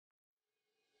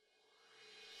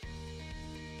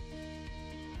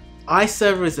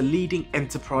iServer is a leading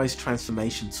enterprise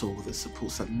transformation tool that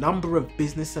supports a number of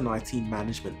business and IT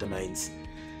management domains.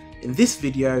 In this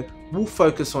video, we'll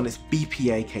focus on its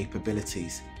BPA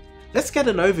capabilities. Let's get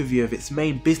an overview of its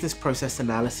main business process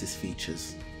analysis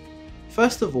features.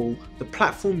 First of all, the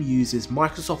platform uses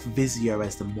Microsoft Visio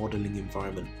as the modeling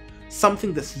environment,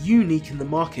 something that's unique in the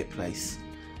marketplace.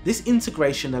 This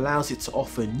integration allows it to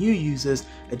offer new users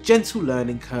a gentle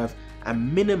learning curve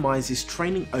and minimizes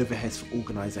training overheads for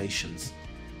organizations.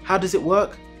 How does it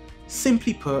work?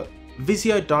 Simply put,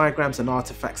 Visio diagrams and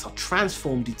artifacts are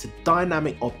transformed into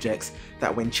dynamic objects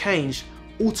that, when changed,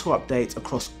 auto-update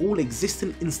across all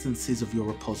existing instances of your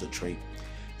repository.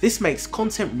 This makes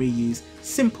content reuse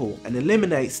simple and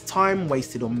eliminates time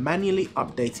wasted on manually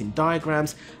updating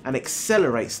diagrams and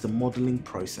accelerates the modeling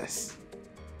process.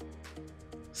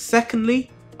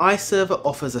 Secondly, iServer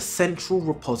offers a central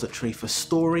repository for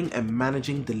storing and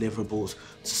managing deliverables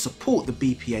to support the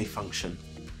BPA function.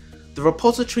 The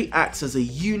repository acts as a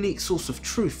unique source of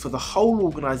truth for the whole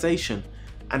organization,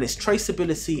 and its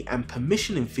traceability and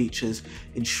permissioning features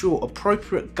ensure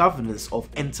appropriate governance of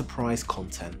enterprise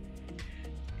content.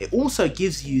 It also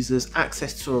gives users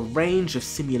access to a range of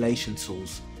simulation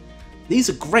tools. These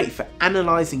are great for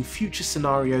analysing future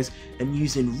scenarios and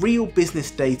using real business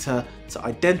data to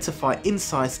identify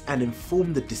insights and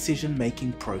inform the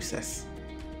decision-making process.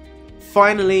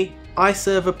 Finally,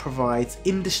 iServer provides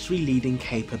industry-leading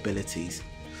capabilities.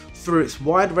 Through its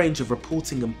wide range of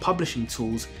reporting and publishing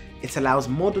tools, it allows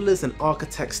modelers and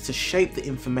architects to shape the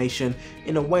information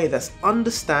in a way that's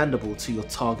understandable to your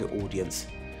target audience.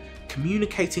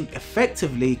 Communicating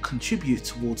effectively contributes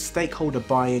towards stakeholder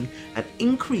buy-in and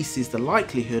increases the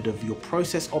likelihood of your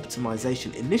process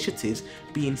optimization initiatives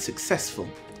being successful.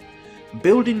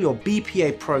 Building your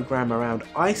BPA program around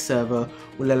iServer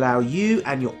will allow you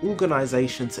and your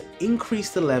organization to increase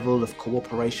the level of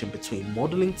cooperation between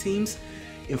modeling teams,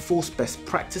 enforce best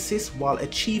practices while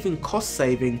achieving cost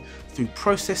saving through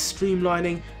process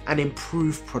streamlining, and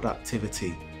improve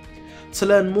productivity. To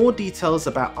learn more details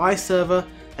about iServer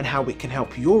and how it can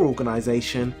help your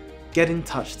organization, get in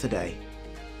touch today.